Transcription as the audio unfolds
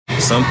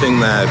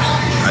Something that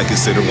I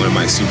consider one of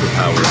my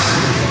superpowers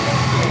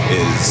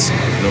is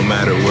no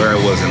matter where I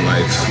was in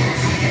life,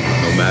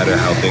 no matter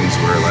how things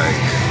were like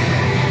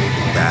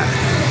bad,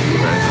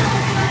 right?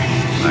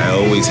 I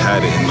always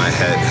had it in my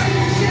head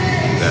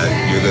that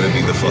you're gonna be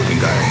the fucking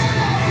guy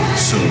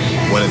soon,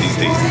 one of these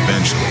days,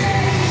 eventually.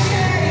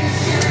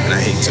 And I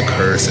hate to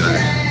curse, and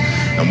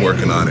I'm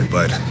working on it,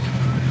 but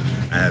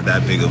I have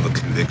that big of a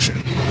conviction.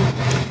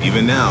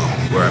 Even now,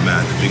 where I'm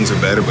at, things are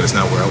better, but it's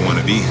not where I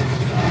want to be.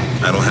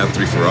 I don't have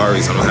 3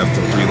 Ferraris, I don't have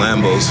 3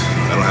 Lambos,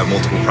 I don't have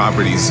multiple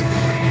properties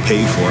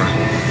paid for.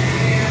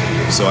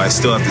 So I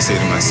still have to say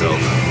to myself,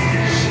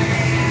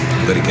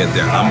 I'm gonna get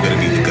there, I'm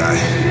gonna be the guy.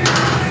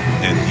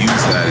 And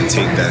use that and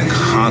take that and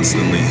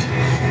constantly,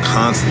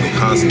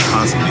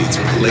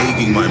 it's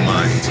plaguing my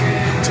mind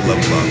to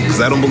level up. Because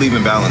I don't believe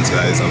in balance,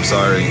 guys, I'm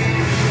sorry.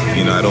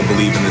 You know, I don't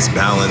believe in this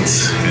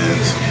balance, and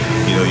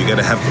you know, you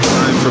gotta have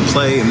time for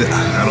play, and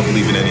I don't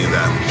believe in any of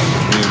that.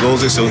 When your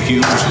goals are so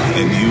huge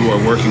and you are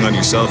working on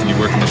yourself and you're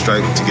working to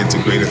strive to get to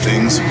greater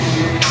things,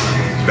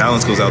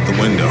 balance goes out the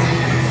window.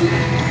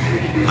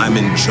 I'm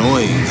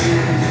enjoying,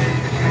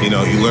 you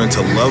know, you learn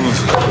to love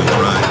the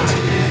grind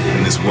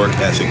and this work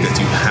ethic that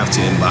you have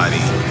to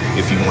embody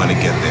if you want to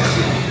get there.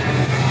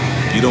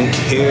 You don't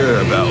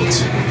care about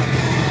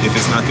if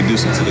it's not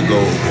conducive to the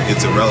goal,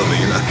 it's irrelevant,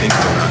 you're not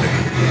thinking about it.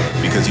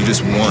 Because you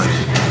just want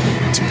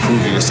to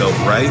prove yourself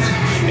right,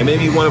 and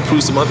maybe you want to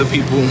prove some other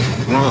people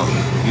wrong,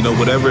 you know,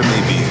 whatever it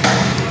may be.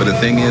 But the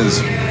thing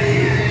is,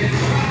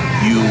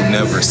 you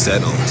never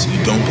settled. You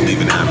don't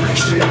believe in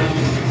average,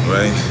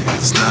 right?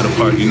 It's not a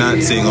part, you're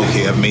not saying,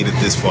 okay, I've made it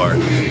this far,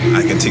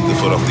 I can take the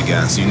foot off the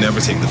gas. You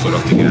never take the foot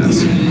off the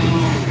gas.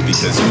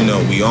 Because you know,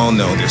 we all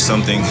know there's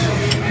something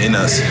in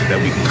us that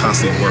we can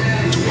constantly work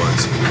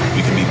towards,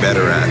 we can be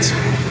better at.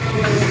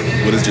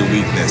 What is your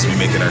weakness? We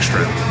make it our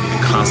strength.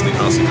 And constantly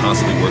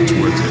work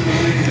towards it.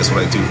 That's what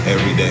I do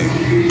every day.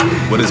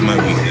 What is my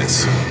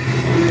weakness?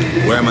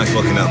 Where am I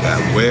fucking up at?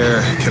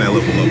 Where can I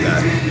level up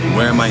at?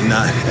 Where am I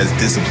not as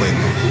disciplined,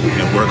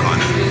 and work on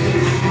it?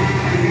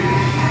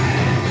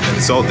 And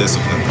it's all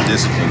discipline.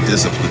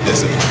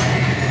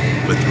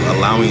 With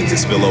allowing it to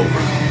spill over.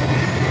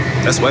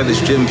 That's why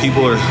this gym,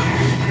 people are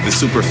the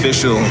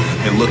superficial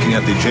and looking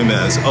at the gym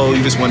as, oh,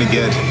 you just want to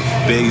get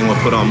big and want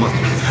to put on muscle.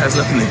 It has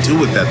nothing to do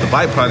with that. The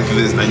byproduct of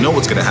it is I know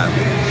what's going to happen.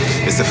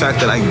 It's the fact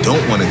that I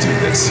don't want to do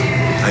this.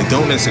 I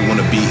don't necessarily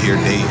want to be here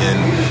day in,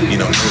 you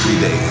know, every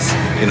day.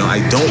 You know,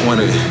 I don't want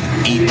to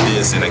eat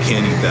this and I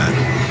can't eat that.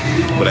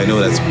 But I know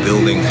that's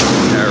building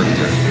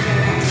character.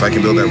 If I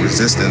can build that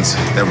resistance,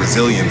 that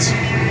resilience,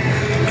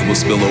 it will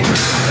spill over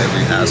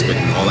every aspect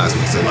and all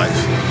aspects of life.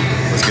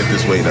 Let's get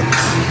this weight up.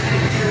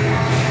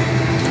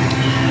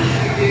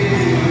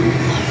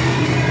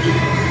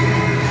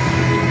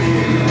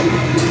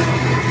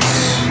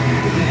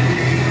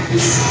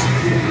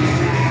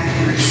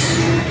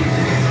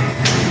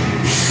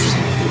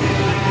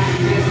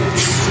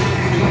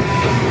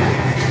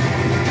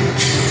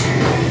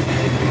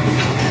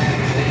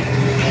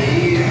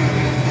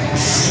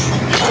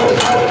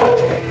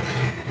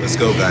 Let's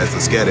go, guys.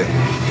 Let's get it.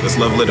 Let's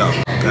level it up.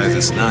 Guys,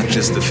 it's not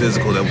just the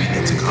physical that we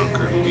need to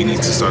conquer. We need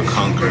to start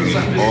conquering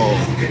in all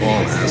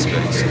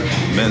aspects.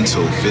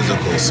 Mental,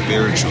 physical,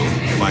 spiritual,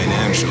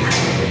 financial.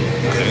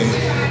 Okay?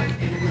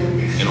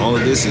 And all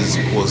of this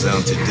boils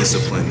down to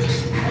discipline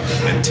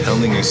and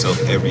telling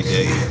yourself every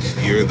day,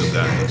 you're the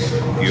guy.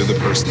 You're the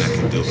person that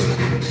can do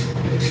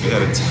it. You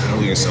gotta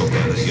tell yourself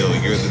that, yo,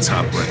 you're the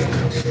top rank.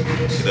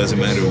 It doesn't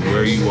matter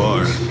where you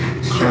are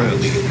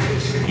currently.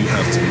 You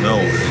have to know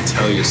and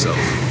tell yourself,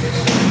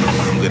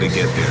 I'm gonna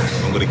get there.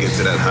 I'm gonna get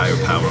to that higher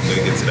power. I'm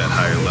gonna get to that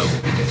higher level.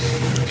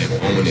 And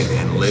own it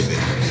and live it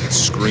and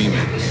scream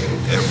it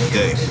every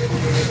day.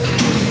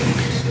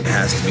 It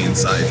has to be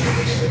inside you.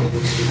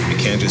 It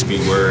can't just be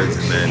words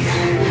and then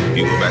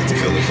you go back to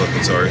feeling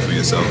fucking sorry for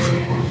yourself.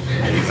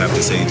 You have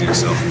to say to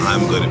yourself,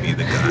 I'm gonna be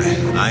the guy.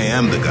 I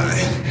am the guy.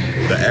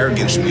 The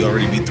arrogance should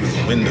already be through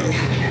the window,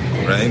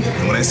 right?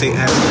 And when I say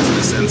arrogance, in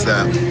the sense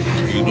that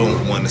you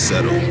don't want to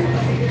settle,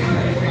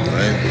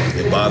 right?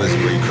 It bothers you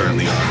where you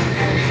currently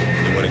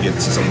are. You want to get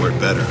to somewhere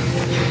better,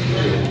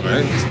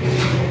 right?